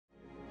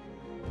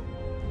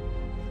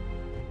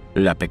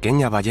La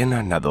pequeña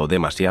ballena nadó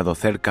demasiado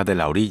cerca de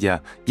la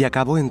orilla y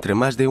acabó entre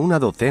más de una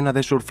docena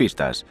de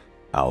surfistas.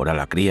 Ahora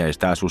la cría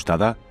está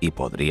asustada y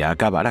podría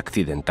acabar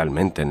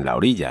accidentalmente en la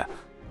orilla,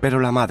 pero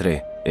la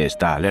madre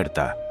está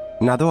alerta.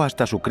 Nadó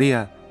hasta su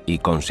cría y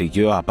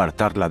consiguió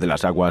apartarla de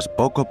las aguas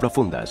poco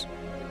profundas.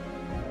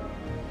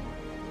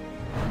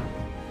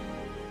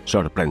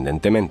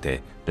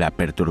 Sorprendentemente, la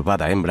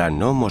perturbada hembra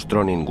no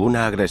mostró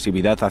ninguna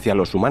agresividad hacia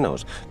los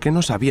humanos, que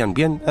no sabían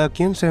bien a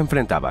quién se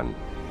enfrentaban.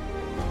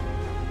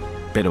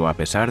 Pero a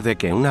pesar de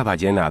que una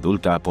ballena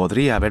adulta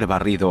podría haber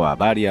barrido a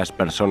varias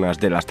personas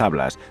de las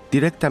tablas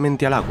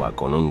directamente al agua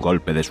con un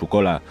golpe de su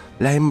cola,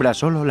 la hembra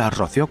solo las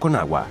roció con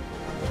agua.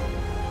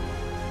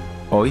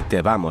 Hoy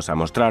te vamos a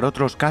mostrar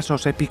otros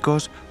casos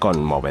épicos,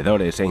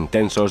 conmovedores e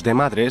intensos de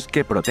madres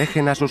que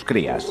protegen a sus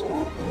crías.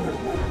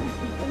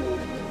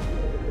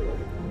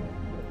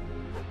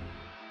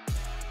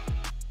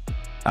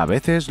 A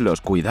veces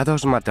los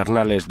cuidados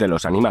maternales de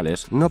los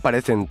animales no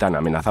parecen tan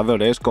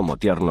amenazadores como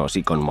tiernos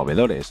y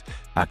conmovedores.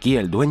 Aquí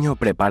el dueño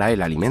prepara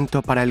el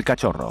alimento para el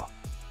cachorro.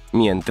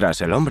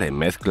 Mientras el hombre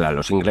mezcla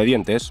los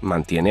ingredientes,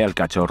 mantiene al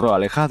cachorro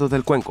alejado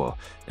del cuenco.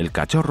 El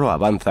cachorro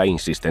avanza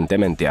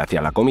insistentemente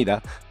hacia la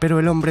comida, pero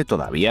el hombre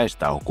todavía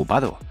está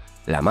ocupado.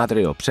 La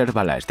madre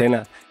observa la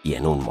escena y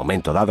en un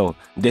momento dado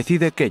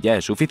decide que ya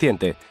es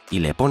suficiente y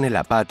le pone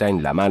la pata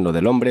en la mano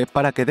del hombre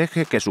para que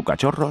deje que su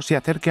cachorro se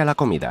acerque a la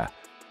comida.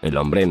 El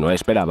hombre no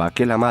esperaba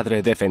que la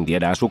madre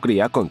defendiera a su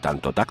cría con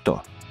tanto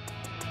tacto.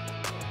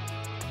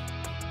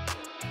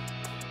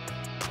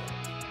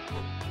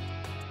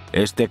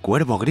 Este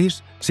cuervo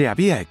gris se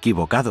había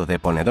equivocado de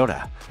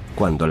ponedora.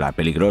 Cuando la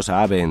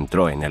peligrosa ave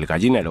entró en el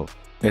gallinero,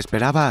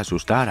 esperaba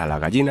asustar a la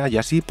gallina y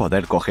así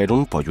poder coger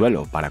un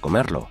polluelo para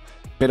comerlo.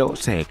 Pero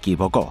se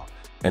equivocó.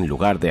 En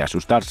lugar de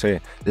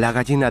asustarse, la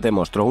gallina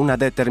demostró una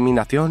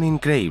determinación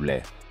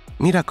increíble.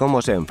 Mira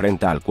cómo se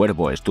enfrenta al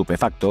cuervo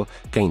estupefacto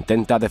que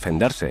intenta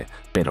defenderse,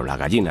 pero la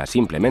gallina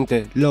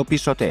simplemente lo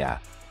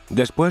pisotea.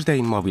 Después de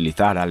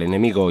inmovilizar al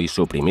enemigo y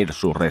suprimir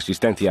su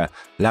resistencia,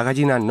 la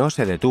gallina no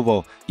se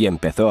detuvo y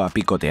empezó a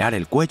picotear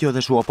el cuello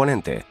de su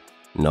oponente.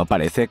 No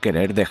parece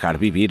querer dejar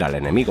vivir al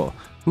enemigo,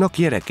 no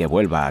quiere que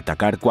vuelva a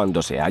atacar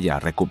cuando se haya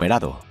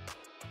recuperado.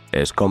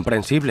 Es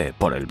comprensible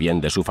por el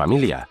bien de su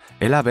familia.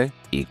 El ave,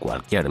 y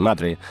cualquier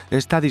madre,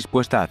 está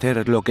dispuesta a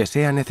hacer lo que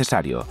sea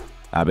necesario.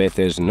 A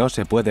veces no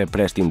se puede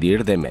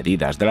prescindir de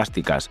medidas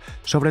drásticas,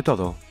 sobre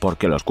todo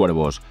porque los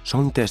cuervos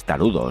son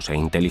testarudos e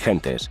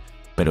inteligentes.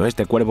 Pero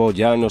este cuervo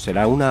ya no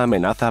será una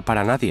amenaza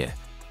para nadie.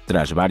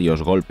 Tras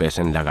varios golpes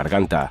en la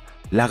garganta,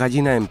 la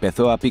gallina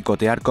empezó a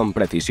picotear con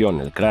precisión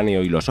el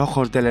cráneo y los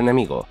ojos del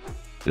enemigo.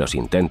 Los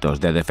intentos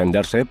de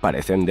defenderse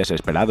parecen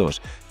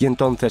desesperados y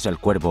entonces el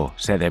cuervo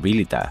se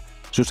debilita.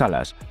 Sus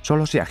alas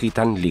solo se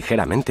agitan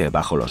ligeramente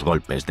bajo los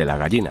golpes de la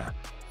gallina.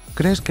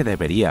 ¿Crees que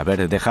debería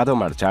haber dejado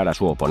marchar a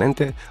su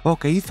oponente o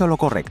que hizo lo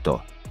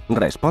correcto?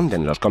 Responde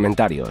en los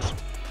comentarios.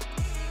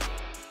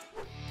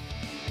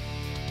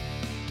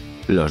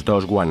 Los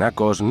dos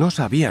guanacos no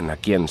sabían a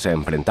quién se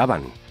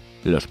enfrentaban.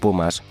 Los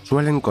pumas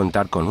suelen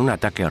contar con un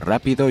ataque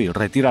rápido y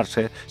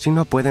retirarse si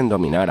no pueden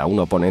dominar a un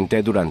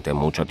oponente durante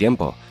mucho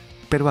tiempo.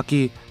 Pero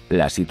aquí,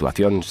 la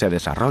situación se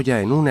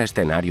desarrolla en un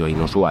escenario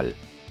inusual.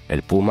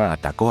 El puma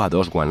atacó a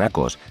dos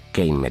guanacos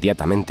que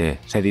inmediatamente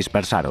se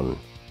dispersaron.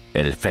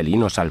 El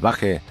felino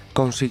salvaje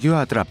consiguió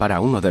atrapar a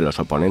uno de los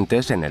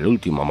oponentes en el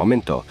último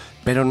momento,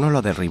 pero no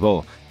lo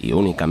derribó y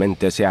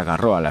únicamente se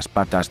agarró a las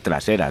patas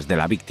traseras de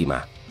la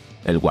víctima.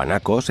 El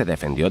guanaco se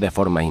defendió de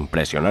forma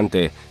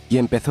impresionante y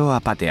empezó a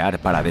patear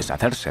para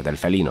deshacerse del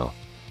felino.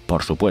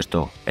 Por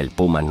supuesto, el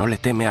puma no le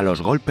teme a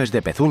los golpes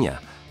de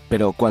pezuña,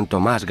 pero cuanto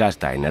más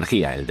gasta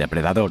energía el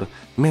depredador,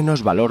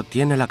 menos valor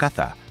tiene la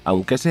caza,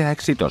 aunque sea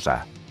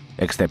exitosa.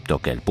 Excepto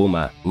que el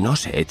puma no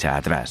se echa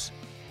atrás.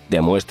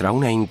 Demuestra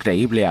una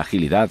increíble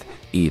agilidad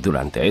y,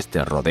 durante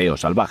este rodeo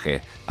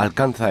salvaje,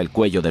 alcanza el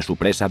cuello de su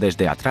presa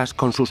desde atrás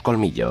con sus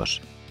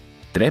colmillos.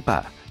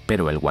 Trepa,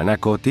 pero el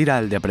guanaco tira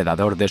al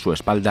depredador de su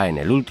espalda en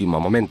el último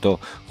momento,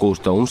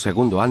 justo un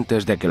segundo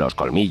antes de que los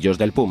colmillos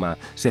del puma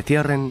se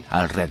cierren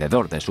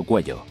alrededor de su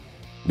cuello.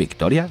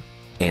 ¿Victoria?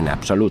 En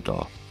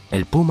absoluto.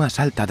 El puma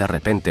salta de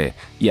repente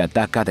y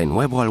ataca de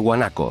nuevo al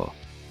guanaco.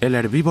 El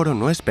herbívoro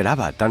no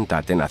esperaba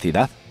tanta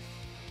tenacidad.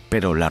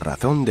 Pero la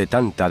razón de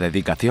tanta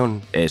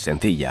dedicación es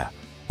sencilla.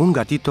 Un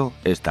gatito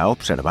está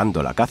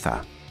observando la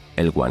caza.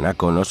 El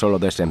guanaco no solo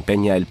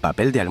desempeña el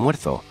papel de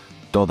almuerzo,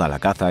 toda la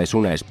caza es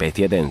una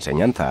especie de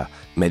enseñanza,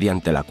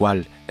 mediante la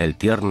cual el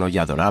tierno y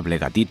adorable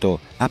gatito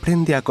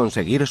aprende a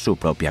conseguir su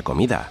propia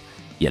comida,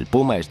 y el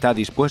puma está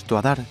dispuesto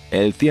a dar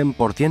el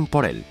 100%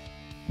 por él.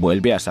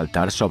 Vuelve a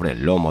saltar sobre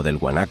el lomo del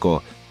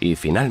guanaco y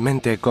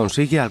finalmente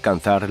consigue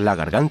alcanzar la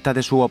garganta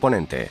de su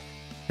oponente.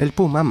 El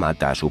puma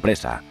mata a su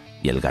presa,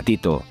 y el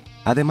gatito,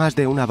 además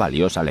de una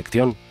valiosa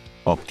lección,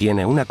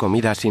 obtiene una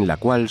comida sin la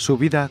cual su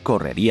vida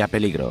correría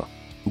peligro.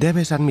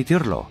 Debes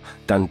admitirlo,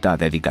 tanta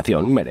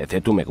dedicación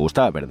merece tu me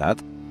gusta, ¿verdad?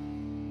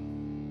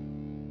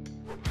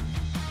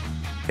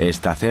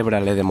 Esta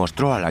cebra le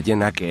demostró a la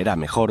hiena que era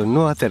mejor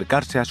no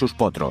acercarse a sus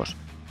potros.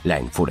 La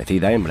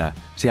enfurecida hembra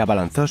se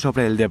abalanzó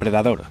sobre el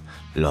depredador,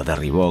 lo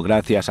derribó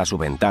gracias a su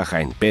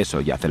ventaja en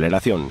peso y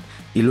aceleración,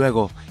 y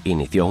luego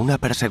inició una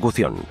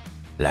persecución.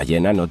 La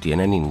hiena no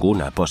tiene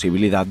ninguna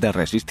posibilidad de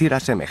resistir a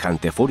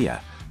semejante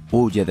furia.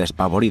 Huye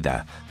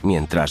despavorida,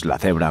 mientras la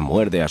cebra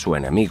muerde a su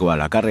enemigo a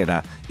la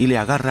carrera y le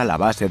agarra la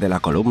base de la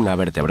columna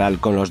vertebral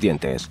con los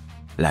dientes.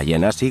 La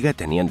hiena sigue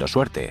teniendo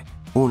suerte.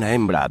 Una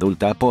hembra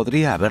adulta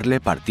podría haberle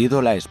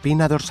partido la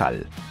espina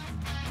dorsal.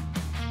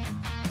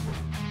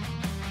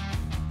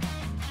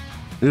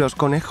 Los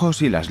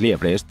conejos y las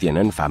liebres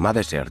tienen fama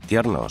de ser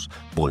tiernos,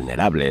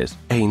 vulnerables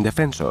e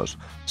indefensos,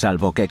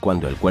 salvo que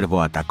cuando el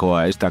cuervo atacó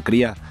a esta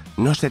cría,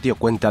 no se dio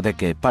cuenta de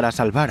que, para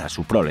salvar a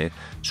su prole,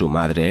 su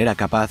madre era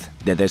capaz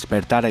de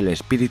despertar el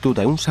espíritu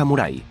de un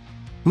samurái.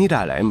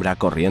 Mira a la hembra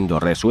corriendo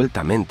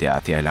resueltamente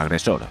hacia el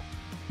agresor.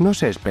 No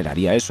se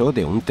esperaría eso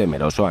de un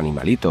temeroso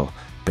animalito,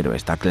 pero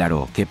está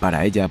claro que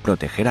para ella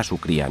proteger a su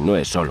cría no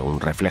es solo un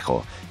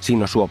reflejo,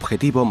 sino su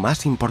objetivo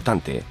más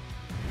importante.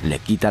 Le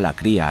quita la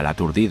cría al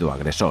aturdido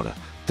agresor,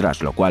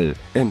 tras lo cual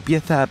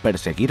empieza a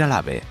perseguir al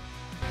ave.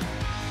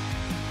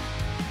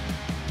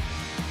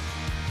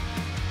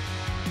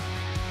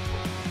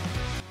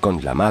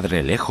 Con la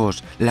madre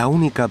lejos, la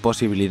única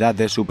posibilidad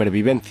de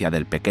supervivencia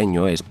del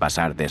pequeño es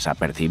pasar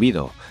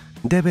desapercibido.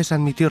 Debes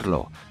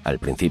admitirlo, al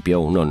principio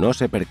uno no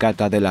se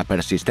percata de la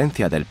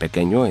persistencia del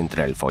pequeño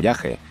entre el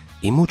follaje,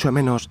 y mucho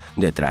menos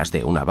detrás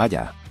de una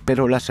valla,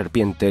 pero la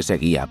serpiente se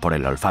guía por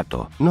el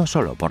olfato, no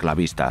solo por la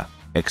vista.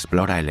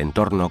 Explora el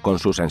entorno con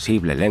su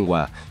sensible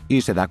lengua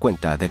y se da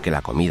cuenta de que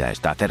la comida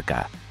está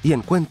cerca, y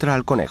encuentra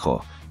al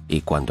conejo,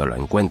 y cuando lo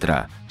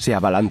encuentra, se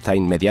abalanza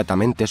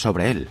inmediatamente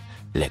sobre él,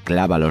 le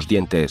clava los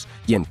dientes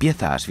y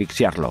empieza a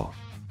asfixiarlo.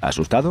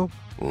 ¿Asustado?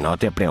 No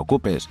te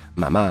preocupes,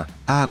 mamá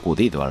ha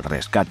acudido al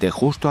rescate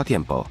justo a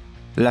tiempo.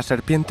 La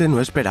serpiente no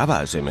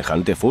esperaba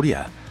semejante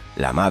furia.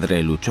 La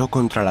madre luchó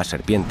contra la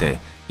serpiente,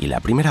 y la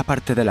primera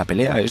parte de la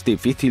pelea es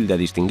difícil de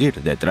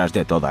distinguir detrás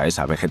de toda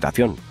esa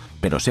vegetación,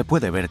 pero se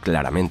puede ver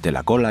claramente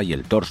la cola y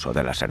el torso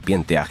de la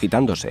serpiente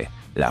agitándose.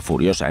 La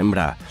furiosa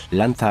hembra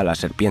lanza a la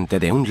serpiente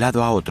de un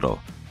lado a otro,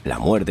 la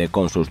muerde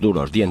con sus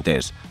duros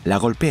dientes, la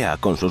golpea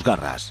con sus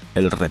garras.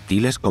 El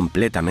reptil es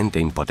completamente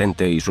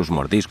impotente y sus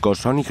mordiscos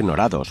son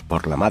ignorados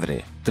por la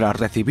madre. Tras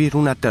recibir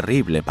una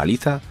terrible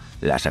paliza,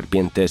 la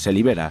serpiente se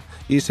libera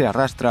y se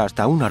arrastra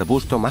hasta un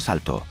arbusto más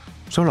alto.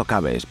 Solo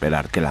cabe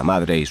esperar que la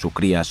madre y su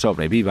cría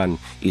sobrevivan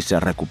y se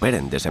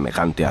recuperen de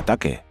semejante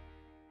ataque.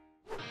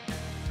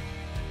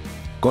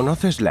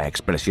 ¿Conoces la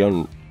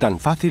expresión tan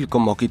fácil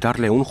como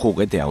quitarle un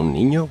juguete a un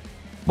niño?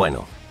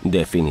 Bueno,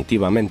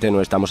 definitivamente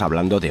no estamos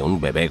hablando de un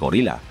bebé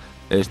gorila.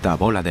 Esta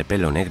bola de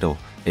pelo negro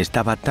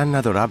estaba tan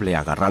adorable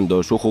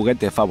agarrando su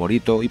juguete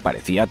favorito y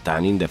parecía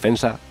tan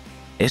indefensa.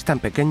 Es tan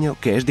pequeño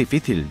que es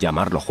difícil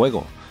llamarlo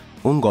juego.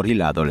 Un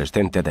gorila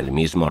adolescente del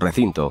mismo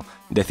recinto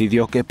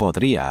decidió que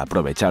podría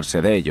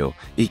aprovecharse de ello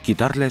y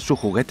quitarle su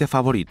juguete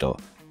favorito,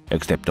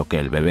 excepto que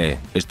el bebé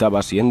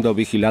estaba siendo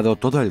vigilado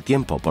todo el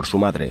tiempo por su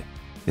madre.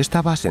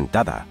 Estaba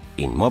sentada,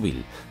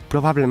 inmóvil,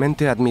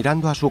 probablemente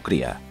admirando a su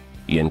cría,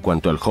 y en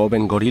cuanto el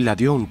joven gorila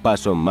dio un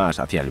paso más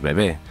hacia el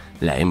bebé,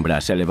 la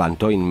hembra se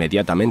levantó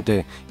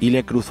inmediatamente y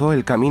le cruzó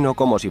el camino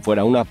como si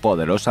fuera una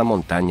poderosa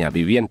montaña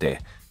viviente.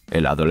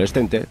 El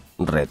adolescente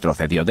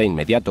retrocedió de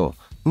inmediato.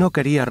 No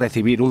quería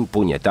recibir un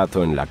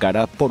puñetazo en la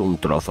cara por un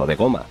trozo de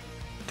goma.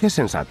 ¡Qué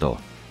sensato!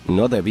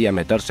 No debía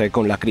meterse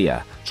con la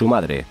cría. Su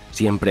madre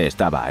siempre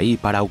estaba ahí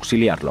para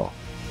auxiliarlo.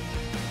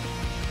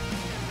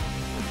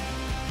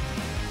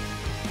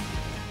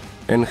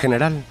 En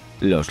general,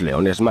 los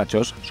leones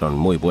machos son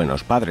muy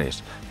buenos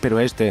padres, pero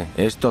este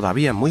es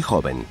todavía muy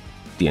joven.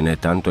 Tiene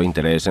tanto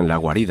interés en la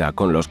guarida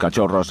con los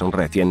cachorros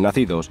recién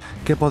nacidos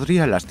que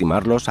podría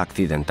lastimarlos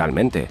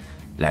accidentalmente.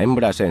 La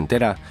hembra se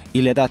entera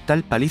y le da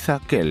tal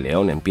paliza que el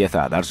león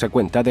empieza a darse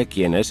cuenta de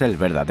quién es el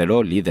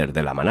verdadero líder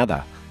de la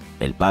manada.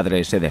 El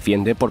padre se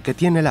defiende porque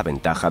tiene la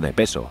ventaja de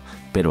peso,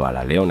 pero a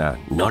la leona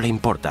no le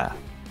importa.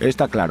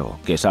 Está claro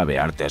que sabe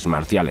artes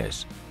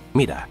marciales.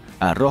 Mira,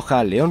 arroja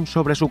al león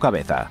sobre su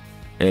cabeza.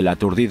 El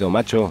aturdido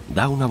macho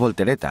da una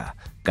voltereta,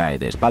 cae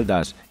de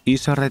espaldas y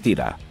se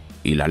retira,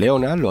 y la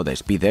leona lo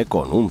despide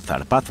con un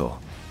zarpazo.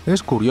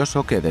 Es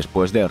curioso que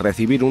después de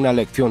recibir una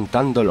lección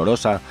tan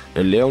dolorosa,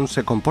 el león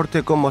se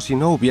comporte como si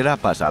no hubiera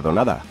pasado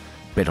nada.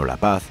 Pero la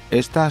paz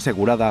está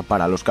asegurada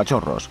para los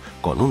cachorros,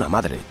 con una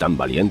madre tan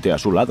valiente a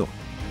su lado.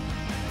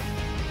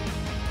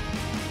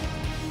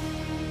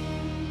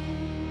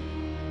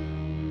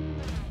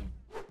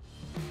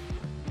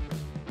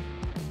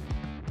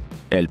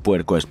 El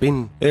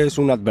puercoespín es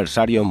un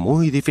adversario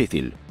muy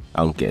difícil,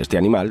 aunque este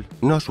animal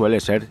no suele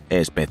ser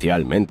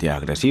especialmente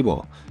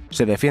agresivo.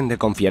 Se defiende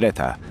con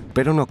fiereza,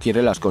 pero no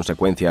quiere las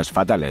consecuencias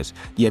fatales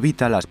y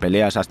evita las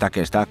peleas hasta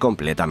que está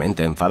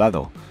completamente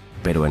enfadado.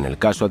 Pero en el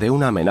caso de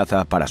una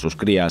amenaza para sus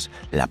crías,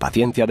 la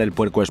paciencia del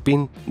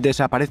puercoespín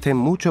desaparece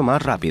mucho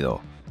más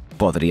rápido.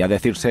 Podría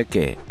decirse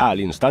que al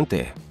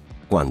instante.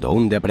 Cuando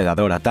un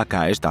depredador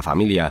ataca a esta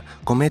familia,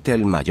 comete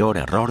el mayor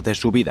error de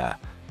su vida.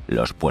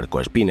 Los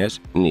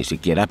puercoespines ni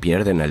siquiera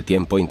pierden el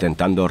tiempo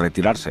intentando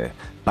retirarse,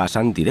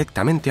 pasan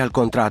directamente al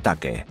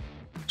contraataque.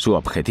 Su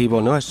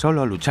objetivo no es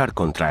solo luchar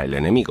contra el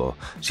enemigo,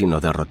 sino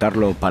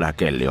derrotarlo para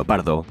que el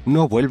leopardo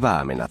no vuelva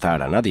a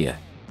amenazar a nadie.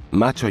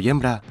 Macho y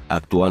hembra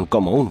actúan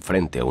como un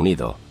frente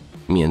unido.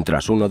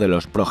 Mientras uno de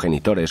los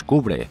progenitores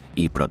cubre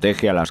y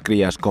protege a las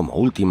crías como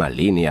última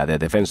línea de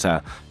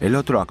defensa, el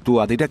otro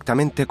actúa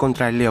directamente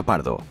contra el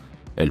leopardo.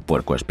 El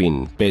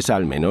puercoespín pesa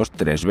al menos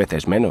 3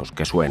 veces menos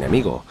que su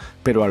enemigo,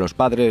 pero a los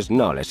padres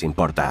no les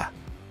importa.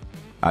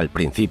 Al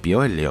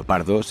principio, el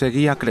leopardo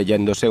seguía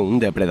creyéndose un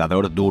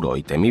depredador duro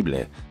y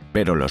temible,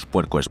 pero los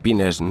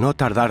puercoespines no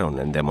tardaron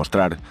en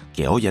demostrar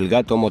que hoy el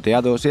gato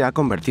moteado se ha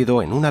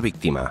convertido en una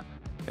víctima.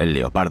 El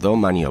leopardo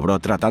maniobró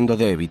tratando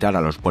de evitar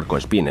a los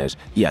puercoespines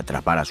y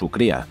atrapar a su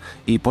cría,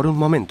 y por un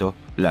momento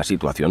la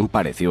situación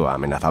pareció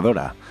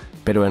amenazadora,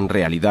 pero en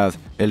realidad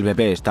el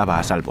bebé estaba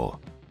a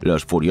salvo.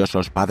 Los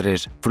furiosos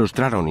padres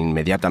frustraron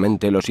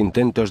inmediatamente los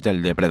intentos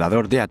del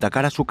depredador de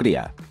atacar a su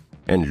cría.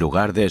 En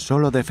lugar de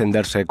solo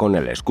defenderse con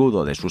el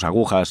escudo de sus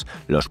agujas,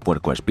 los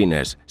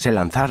puercoespines se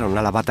lanzaron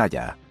a la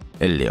batalla.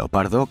 El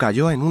leopardo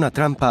cayó en una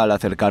trampa al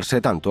acercarse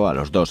tanto a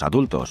los dos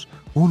adultos,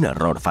 un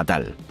error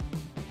fatal.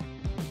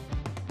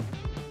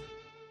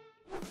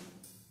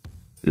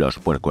 Los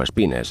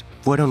puercoespines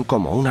fueron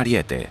como un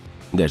ariete.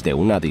 Desde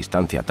una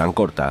distancia tan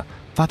corta,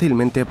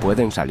 fácilmente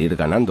pueden salir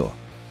ganando.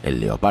 El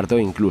leopardo,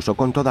 incluso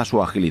con toda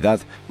su agilidad,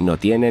 no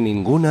tiene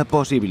ninguna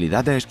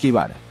posibilidad de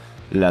esquivar.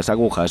 Las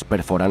agujas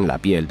perforan la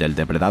piel del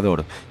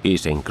depredador y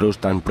se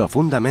incrustan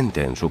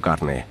profundamente en su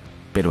carne.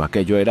 Pero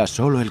aquello era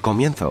solo el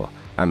comienzo.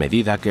 A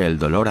medida que el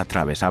dolor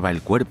atravesaba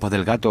el cuerpo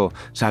del gato,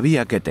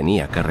 sabía que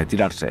tenía que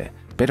retirarse,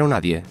 pero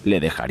nadie le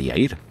dejaría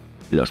ir.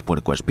 Los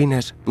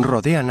puercoespines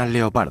rodean al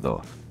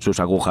leopardo. Sus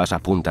agujas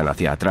apuntan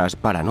hacia atrás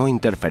para no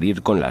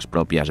interferir con las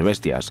propias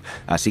bestias,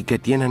 así que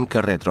tienen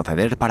que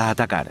retroceder para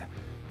atacar.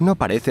 No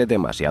parece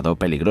demasiado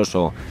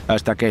peligroso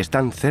hasta que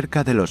están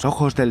cerca de los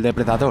ojos del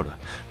depredador.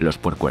 Los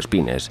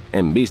puercoespines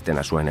embisten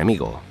a su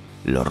enemigo,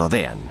 lo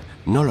rodean,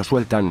 no lo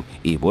sueltan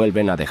y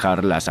vuelven a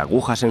dejar las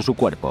agujas en su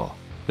cuerpo.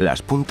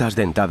 Las puntas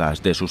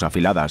dentadas de sus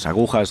afiladas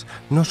agujas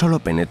no solo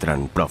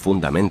penetran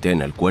profundamente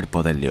en el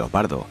cuerpo del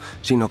leopardo,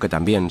 sino que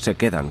también se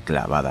quedan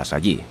clavadas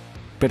allí.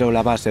 Pero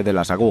la base de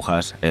las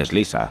agujas es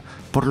lisa,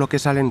 por lo que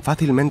salen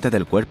fácilmente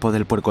del cuerpo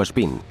del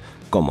puercoespín.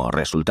 Como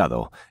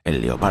resultado,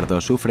 el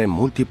leopardo sufre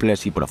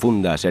múltiples y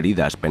profundas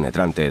heridas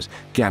penetrantes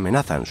que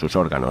amenazan sus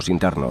órganos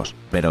internos.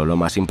 Pero lo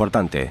más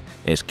importante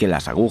es que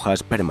las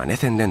agujas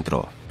permanecen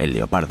dentro. El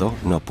leopardo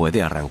no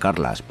puede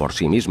arrancarlas por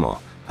sí mismo,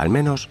 al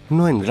menos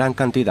no en gran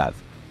cantidad.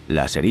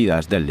 Las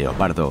heridas del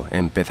leopardo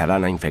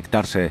empezarán a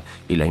infectarse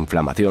y la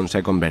inflamación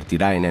se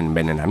convertirá en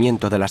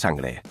envenenamiento de la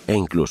sangre. E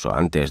incluso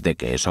antes de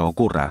que eso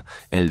ocurra,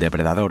 el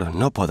depredador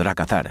no podrá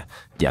cazar,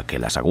 ya que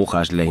las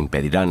agujas le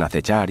impedirán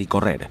acechar y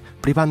correr,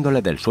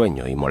 privándole del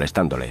sueño y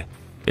molestándole.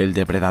 El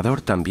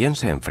depredador también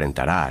se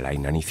enfrentará a la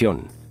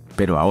inanición.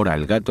 Pero ahora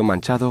el gato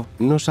manchado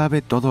no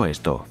sabe todo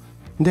esto.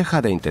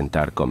 Deja de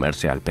intentar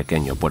comerse al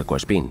pequeño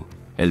puercoespín.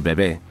 El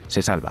bebé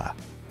se salva.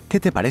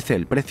 ¿Qué te parece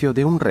el precio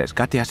de un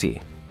rescate así?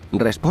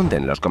 Responde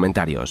en los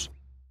comentarios.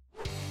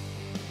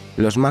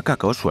 Los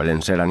macacos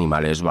suelen ser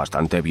animales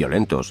bastante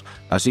violentos,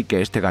 así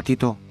que este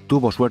gatito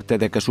tuvo suerte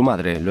de que su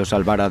madre lo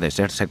salvara de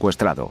ser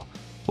secuestrado.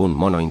 Un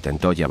mono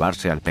intentó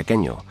llevarse al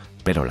pequeño,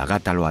 pero la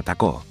gata lo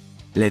atacó.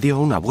 Le dio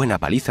una buena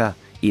paliza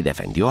y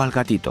defendió al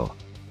gatito.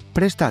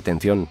 Presta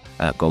atención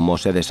a cómo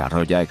se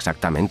desarrolla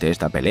exactamente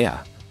esta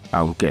pelea.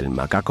 Aunque el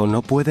macaco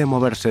no puede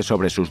moverse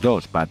sobre sus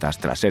dos patas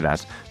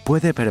traseras,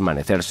 puede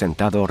permanecer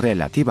sentado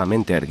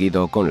relativamente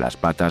erguido con las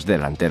patas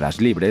delanteras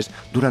libres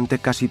durante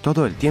casi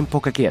todo el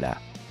tiempo que quiera.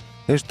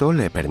 Esto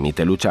le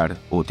permite luchar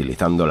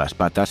utilizando las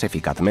patas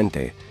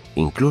eficazmente.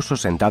 Incluso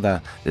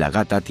sentada, la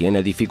gata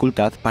tiene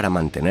dificultad para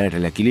mantener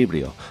el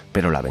equilibrio,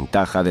 pero la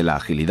ventaja de la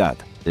agilidad,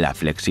 la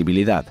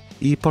flexibilidad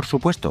y, por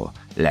supuesto,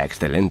 la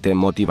excelente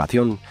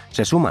motivación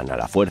se suman a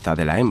la fuerza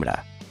de la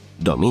hembra.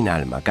 Domina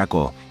al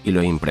macaco y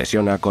lo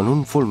impresiona con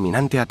un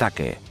fulminante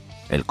ataque.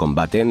 El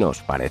combate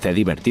nos parece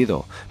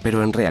divertido,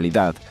 pero en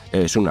realidad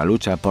es una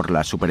lucha por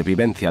la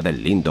supervivencia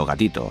del lindo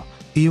gatito,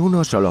 y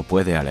uno solo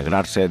puede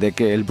alegrarse de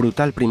que el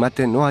brutal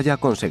primate no haya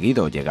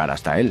conseguido llegar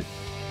hasta él.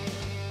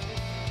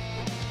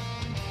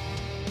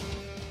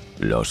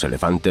 Los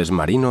elefantes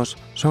marinos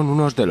son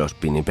unos de los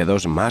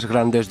pinípedos más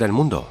grandes del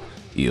mundo,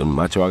 y un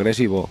macho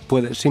agresivo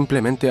puede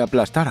simplemente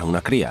aplastar a una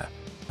cría.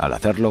 Al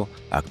hacerlo,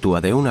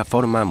 actúa de una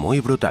forma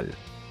muy brutal.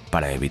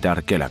 Para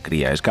evitar que la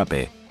cría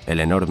escape, el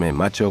enorme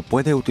macho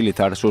puede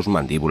utilizar sus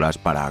mandíbulas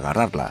para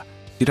agarrarla,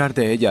 tirar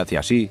de ella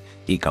hacia sí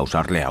y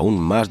causarle aún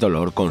más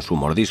dolor con su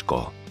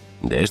mordisco.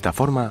 De esta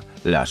forma,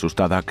 la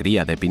asustada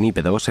cría de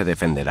pinípedo se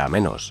defenderá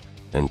menos.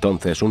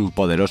 Entonces un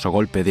poderoso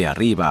golpe de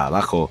arriba a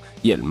abajo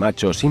y el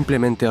macho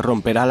simplemente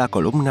romperá la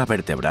columna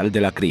vertebral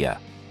de la cría.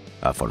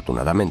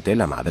 Afortunadamente,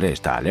 la madre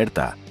está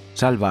alerta,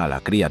 salva a la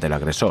cría del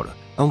agresor,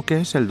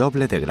 aunque es el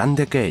doble de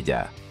grande que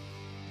ella.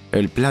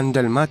 El plan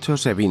del macho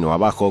se vino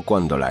abajo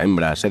cuando la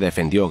hembra se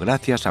defendió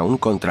gracias a un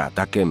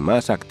contraataque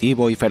más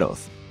activo y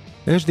feroz.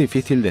 Es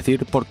difícil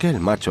decir por qué el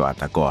macho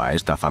atacó a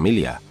esta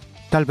familia.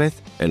 Tal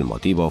vez el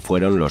motivo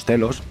fueron los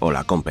celos o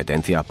la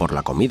competencia por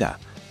la comida.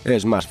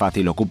 Es más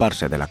fácil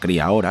ocuparse de la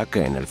cría ahora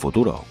que en el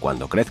futuro,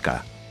 cuando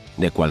crezca.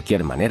 De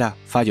cualquier manera,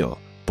 falló,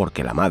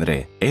 porque la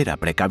madre era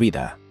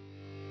precavida.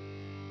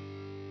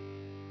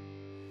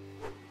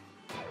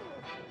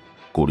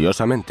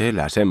 Curiosamente,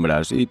 las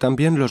hembras y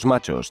también los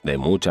machos de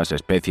muchas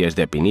especies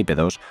de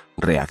pinípedos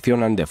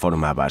reaccionan de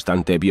forma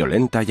bastante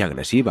violenta y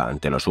agresiva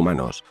ante los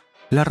humanos.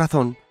 La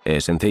razón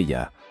es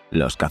sencilla: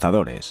 los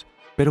cazadores.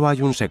 Pero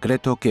hay un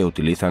secreto que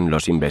utilizan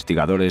los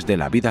investigadores de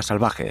la vida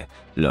salvaje,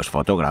 los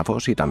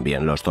fotógrafos y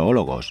también los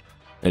zoólogos.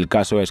 El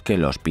caso es que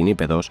los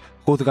pinípedos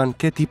juzgan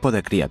qué tipo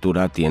de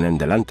criatura tienen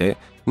delante,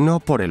 no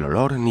por el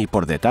olor ni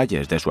por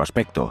detalles de su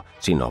aspecto,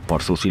 sino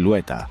por su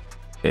silueta.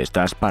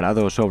 ¿Estás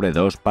parado sobre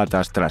dos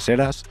patas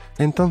traseras?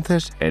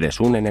 Entonces eres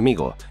un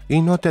enemigo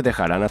y no te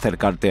dejarán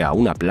acercarte a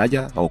una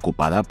playa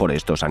ocupada por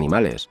estos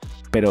animales.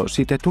 Pero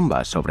si te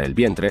tumbas sobre el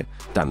vientre,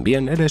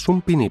 también eres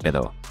un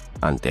pinípedo.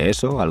 Ante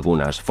eso,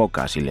 algunas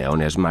focas y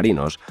leones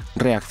marinos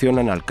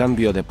reaccionan al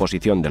cambio de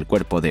posición del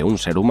cuerpo de un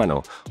ser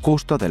humano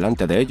justo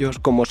delante de ellos,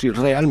 como si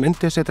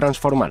realmente se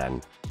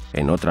transformaran.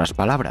 En otras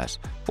palabras,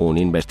 un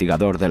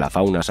investigador de la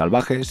fauna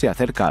salvaje se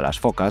acerca a las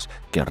focas,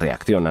 que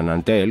reaccionan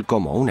ante él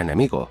como un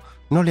enemigo.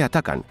 No le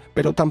atacan,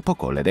 pero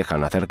tampoco le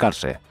dejan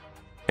acercarse.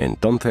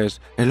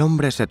 Entonces, el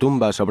hombre se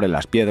tumba sobre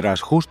las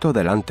piedras justo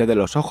delante de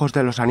los ojos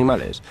de los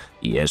animales,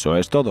 y eso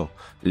es todo.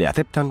 Le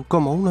aceptan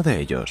como uno de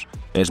ellos.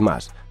 Es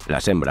más,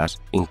 las hembras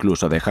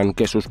incluso dejan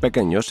que sus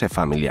pequeños se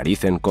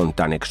familiaricen con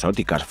tan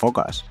exóticas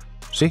focas.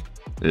 Sí,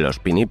 los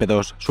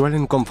pinípedos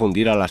suelen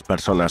confundir a las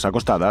personas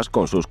acostadas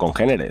con sus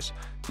congéneres,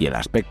 y el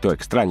aspecto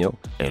extraño,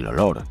 el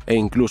olor e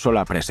incluso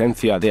la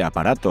presencia de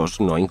aparatos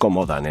no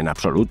incomodan en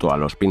absoluto a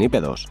los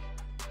pinípedos.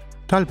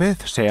 Tal vez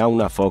sea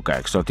una foca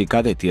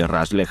exótica de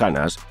tierras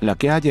lejanas la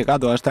que ha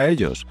llegado hasta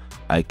ellos.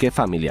 Hay que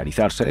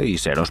familiarizarse y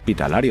ser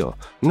hospitalario,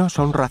 no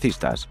son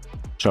racistas.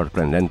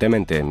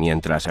 Sorprendentemente,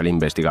 mientras el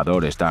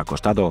investigador está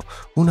acostado,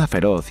 una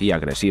feroz y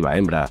agresiva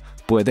hembra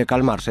puede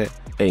calmarse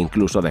e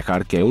incluso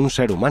dejar que un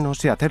ser humano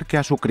se acerque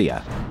a su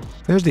cría.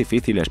 Es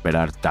difícil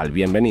esperar tal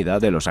bienvenida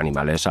de los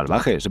animales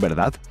salvajes,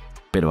 ¿verdad?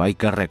 Pero hay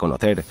que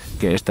reconocer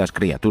que estas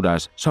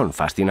criaturas son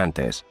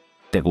fascinantes.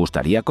 ¿Te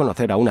gustaría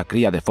conocer a una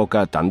cría de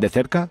foca tan de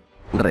cerca?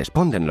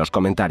 Responde en los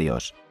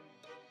comentarios.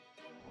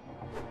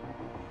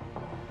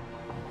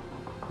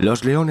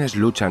 Los leones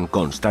luchan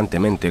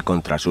constantemente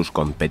contra sus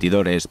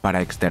competidores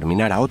para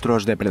exterminar a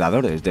otros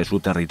depredadores de su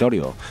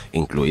territorio,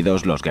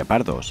 incluidos los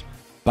guepardos.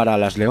 Para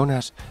las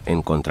leonas,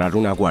 encontrar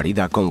una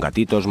guarida con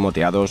gatitos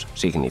moteados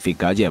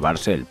significa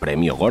llevarse el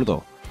premio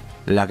gordo.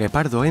 La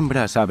guepardo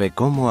hembra sabe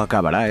cómo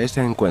acabará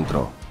ese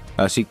encuentro,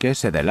 así que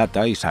se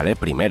delata y sale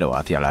primero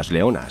hacia las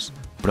leonas.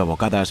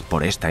 Provocadas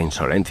por esta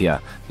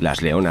insolencia,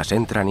 las leonas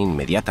entran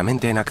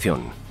inmediatamente en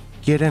acción.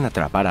 Quieren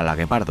atrapar a la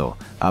guepardo,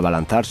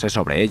 abalanzarse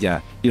sobre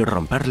ella y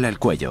romperle el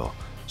cuello.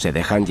 Se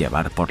dejan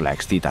llevar por la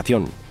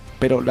excitación,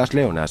 pero las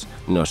leonas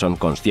no son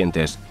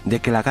conscientes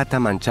de que la gata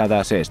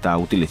manchada se está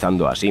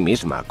utilizando a sí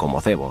misma como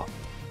cebo.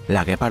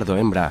 La guepardo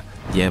hembra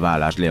lleva a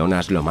las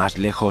leonas lo más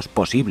lejos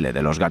posible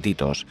de los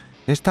gatitos.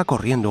 Está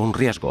corriendo un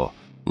riesgo.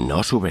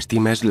 No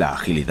subestimes la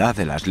agilidad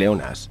de las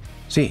leonas.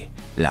 Sí,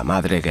 la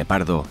madre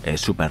guepardo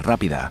es súper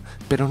rápida,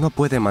 pero no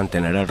puede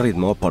mantener el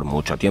ritmo por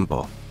mucho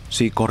tiempo.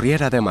 Si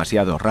corriera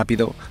demasiado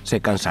rápido,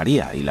 se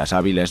cansaría y las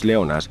hábiles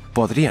leonas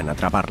podrían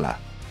atraparla.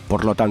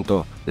 Por lo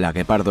tanto, la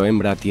guepardo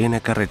hembra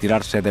tiene que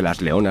retirarse de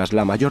las leonas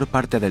la mayor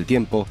parte del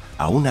tiempo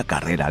a una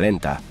carrera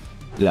lenta.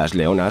 Las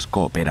leonas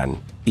cooperan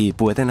y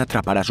pueden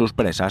atrapar a sus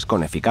presas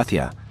con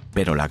eficacia,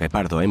 pero la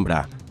guepardo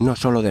hembra no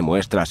solo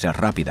demuestra ser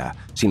rápida,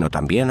 sino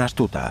también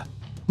astuta.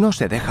 No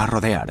se deja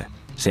rodear,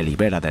 se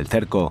libera del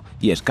cerco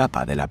y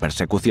escapa de la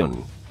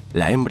persecución.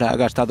 La hembra ha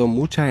gastado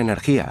mucha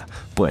energía,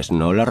 pues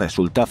no le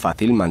resulta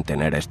fácil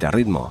mantener este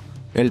ritmo.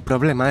 El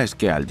problema es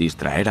que al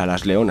distraer a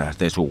las leonas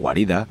de su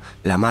guarida,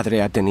 la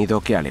madre ha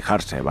tenido que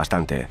alejarse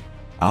bastante.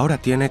 Ahora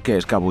tiene que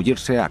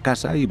escabullirse a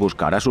casa y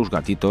buscar a sus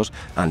gatitos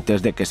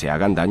antes de que se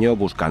hagan daño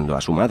buscando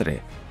a su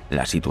madre.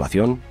 La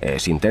situación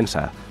es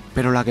intensa,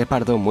 pero la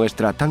guepardo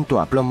muestra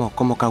tanto aplomo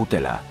como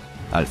cautela.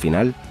 Al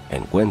final,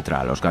 encuentra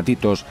a los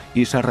gatitos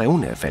y se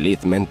reúne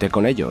felizmente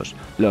con ellos.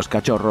 Los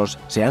cachorros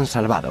se han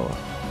salvado.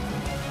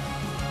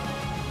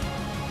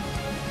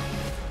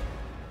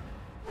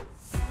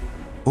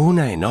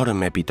 Una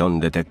enorme pitón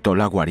detectó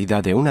la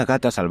guarida de una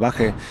gata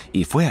salvaje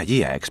y fue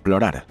allí a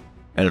explorar.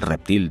 El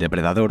reptil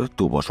depredador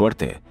tuvo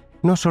suerte.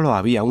 No solo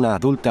había una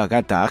adulta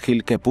gata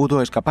ágil que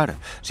pudo escapar,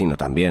 sino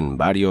también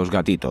varios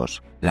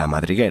gatitos. La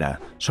madriguera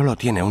solo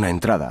tiene una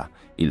entrada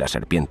y la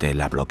serpiente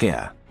la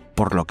bloquea,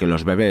 por lo que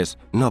los bebés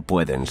no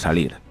pueden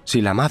salir.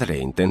 Si la madre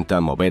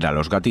intenta mover a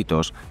los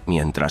gatitos,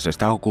 mientras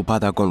está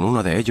ocupada con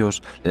uno de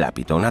ellos, la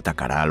pitón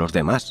atacará a los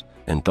demás.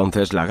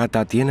 Entonces la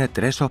gata tiene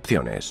tres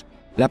opciones.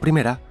 La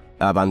primera,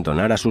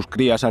 abandonar a sus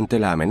crías ante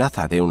la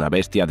amenaza de una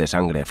bestia de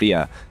sangre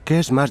fría que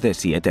es más de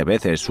 7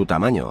 veces su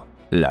tamaño.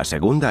 La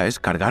segunda es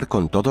cargar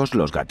con todos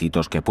los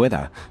gatitos que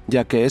pueda,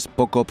 ya que es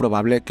poco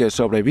probable que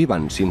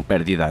sobrevivan sin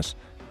pérdidas.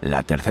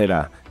 La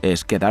tercera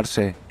es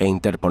quedarse e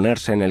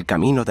interponerse en el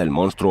camino del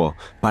monstruo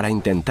para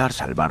intentar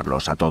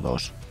salvarlos a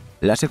todos.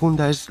 La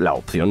segunda es la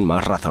opción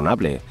más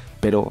razonable,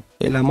 pero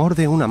el amor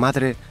de una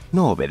madre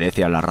no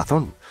obedece a la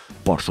razón.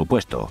 Por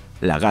supuesto,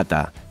 la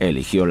gata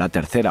eligió la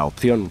tercera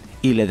opción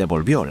y le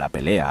devolvió la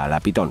pelea a la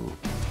pitón.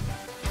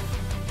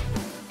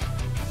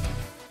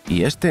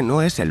 Y este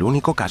no es el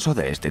único caso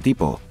de este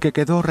tipo que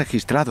quedó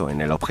registrado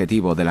en el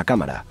objetivo de la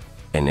cámara.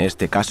 En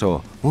este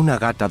caso, una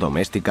gata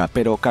doméstica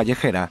pero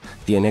callejera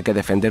tiene que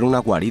defender una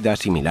guarida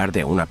similar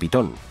de una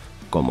pitón.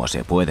 Como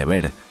se puede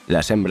ver,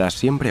 las hembras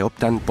siempre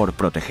optan por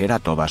proteger a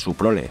toda su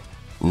prole.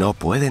 No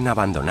pueden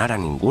abandonar a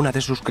ninguna de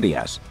sus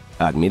crías.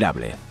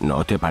 Admirable,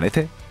 ¿no te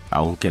parece?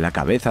 Aunque la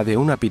cabeza de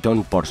una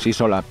pitón por sí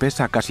sola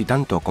pesa casi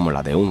tanto como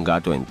la de un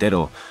gato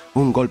entero,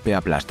 un golpe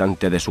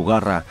aplastante de su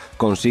garra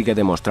consigue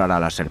demostrar a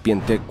la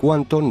serpiente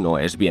cuánto no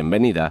es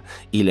bienvenida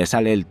y le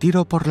sale el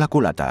tiro por la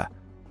culata.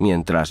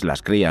 Mientras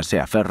las crías se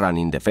aferran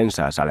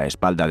indefensas a la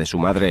espalda de su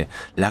madre,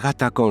 la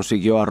gata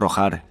consiguió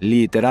arrojar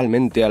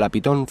literalmente a la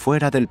pitón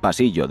fuera del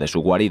pasillo de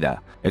su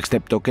guarida,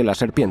 excepto que la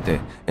serpiente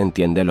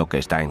entiende lo que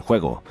está en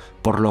juego,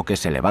 por lo que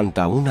se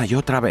levanta una y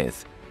otra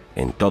vez.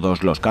 En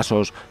todos los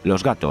casos,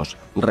 los gatos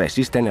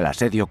resisten el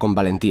asedio con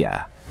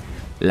valentía.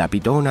 La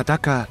pitón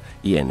ataca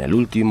y en el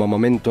último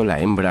momento la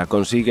hembra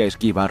consigue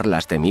esquivar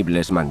las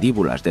temibles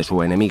mandíbulas de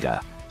su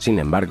enemiga. Sin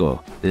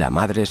embargo, la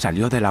madre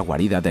salió de la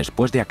guarida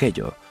después de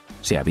aquello.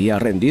 ¿Se había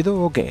rendido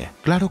o qué?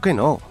 ¡Claro que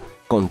no!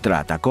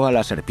 Contraatacó a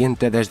la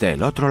serpiente desde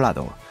el otro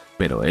lado.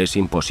 Pero es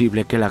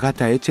imposible que la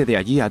gata eche de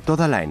allí a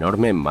toda la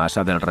enorme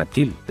masa del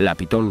reptil. La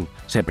pitón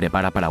se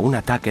prepara para un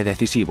ataque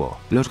decisivo.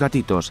 Los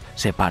gatitos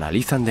se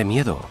paralizan de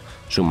miedo.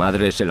 Su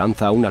madre se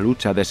lanza a una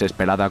lucha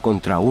desesperada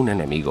contra un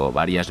enemigo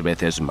varias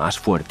veces más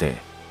fuerte.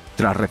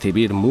 Tras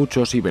recibir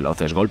muchos y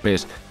veloces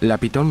golpes, la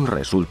pitón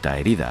resulta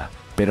herida,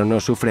 pero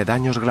no sufre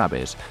daños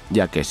graves,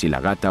 ya que si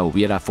la gata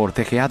hubiera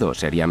forcejeado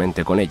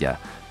seriamente con ella,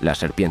 la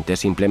serpiente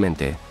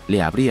simplemente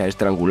le habría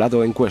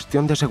estrangulado en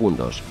cuestión de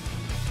segundos.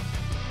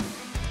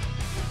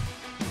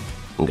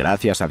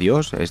 Gracias a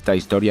Dios, esta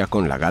historia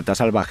con la gata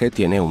salvaje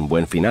tiene un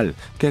buen final,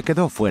 que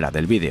quedó fuera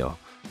del vídeo.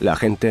 La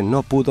gente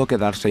no pudo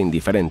quedarse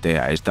indiferente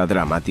a esta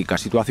dramática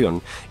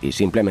situación y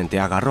simplemente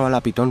agarró a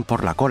la pitón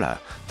por la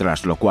cola,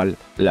 tras lo cual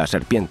la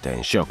serpiente,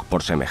 en shock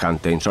por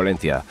semejante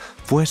insolencia,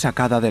 fue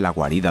sacada de la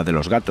guarida de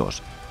los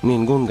gatos.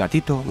 Ningún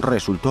gatito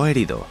resultó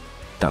herido,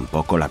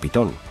 tampoco la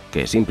pitón,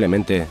 que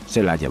simplemente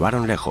se la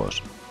llevaron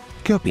lejos.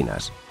 ¿Qué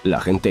opinas? ¿La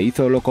gente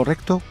hizo lo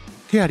correcto?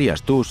 ¿Qué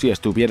harías tú si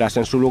estuvieras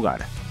en su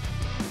lugar?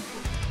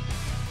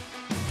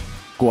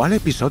 ¿Cuál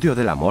episodio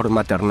del amor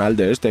maternal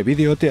de este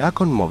vídeo te ha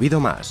conmovido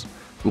más?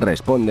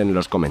 Responde en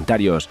los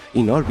comentarios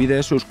y no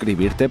olvides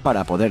suscribirte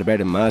para poder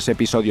ver más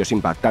episodios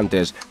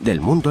impactantes del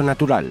mundo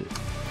natural.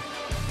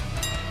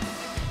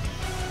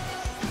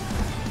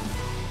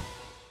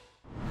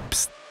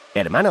 Psst,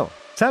 hermano,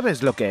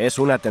 ¿sabes lo que es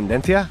una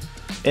tendencia?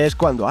 Es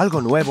cuando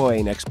algo nuevo e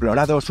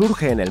inexplorado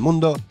surge en el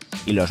mundo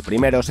y los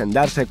primeros en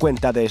darse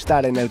cuenta de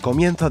estar en el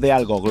comienzo de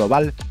algo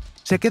global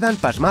se quedan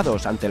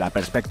pasmados ante la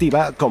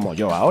perspectiva como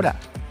yo ahora.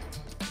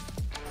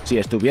 Si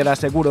estuvieras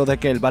seguro de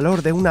que el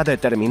valor de una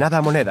determinada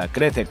moneda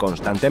crece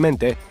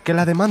constantemente, que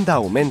la demanda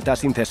aumenta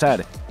sin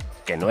cesar,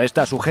 que no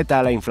está sujeta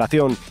a la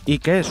inflación y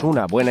que es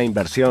una buena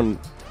inversión,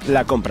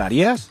 ¿la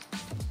comprarías?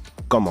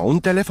 Como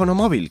un teléfono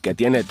móvil que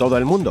tiene todo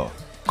el mundo,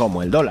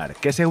 como el dólar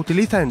que se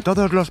utiliza en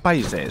todos los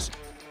países.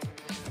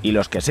 Y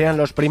los que sean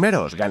los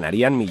primeros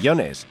ganarían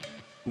millones.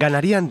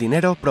 Ganarían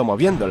dinero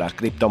promoviendo las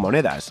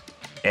criptomonedas.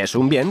 Es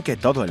un bien que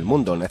todo el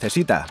mundo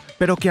necesita,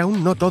 pero que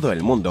aún no todo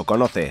el mundo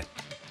conoce.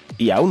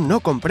 Y aún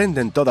no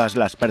comprenden todas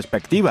las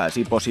perspectivas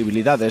y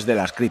posibilidades de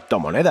las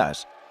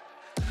criptomonedas.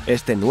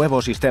 Este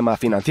nuevo sistema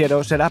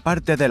financiero será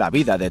parte de la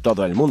vida de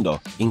todo el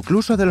mundo,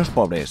 incluso de los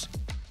pobres.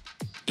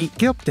 ¿Y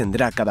qué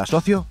obtendrá cada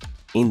socio?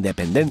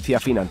 Independencia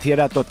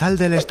financiera total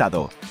del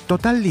Estado,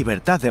 total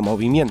libertad de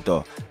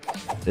movimiento,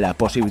 la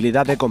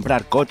posibilidad de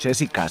comprar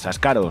coches y casas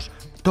caros,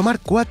 tomar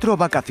 4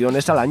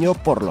 vacaciones al año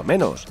por lo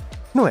menos.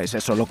 ¿No es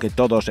eso lo que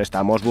todos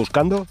estamos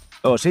buscando?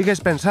 ¿O sigues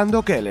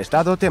pensando que el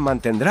Estado te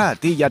mantendrá a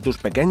ti y a tus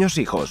pequeños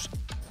hijos?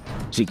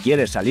 Si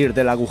quieres salir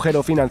del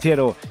agujero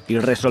financiero y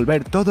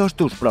resolver todos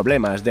tus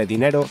problemas de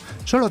dinero,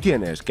 solo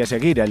tienes que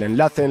seguir el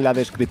enlace en la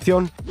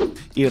descripción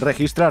y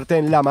registrarte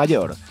en la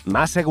mayor,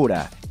 más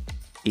segura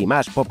y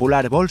más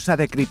popular bolsa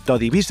de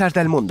criptodivisas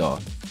del mundo.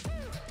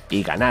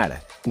 Y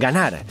ganar,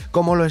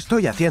 como lo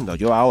estoy haciendo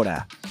yo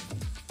ahora.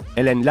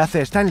 El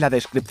enlace está en la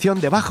descripción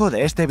debajo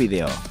de este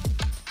vídeo.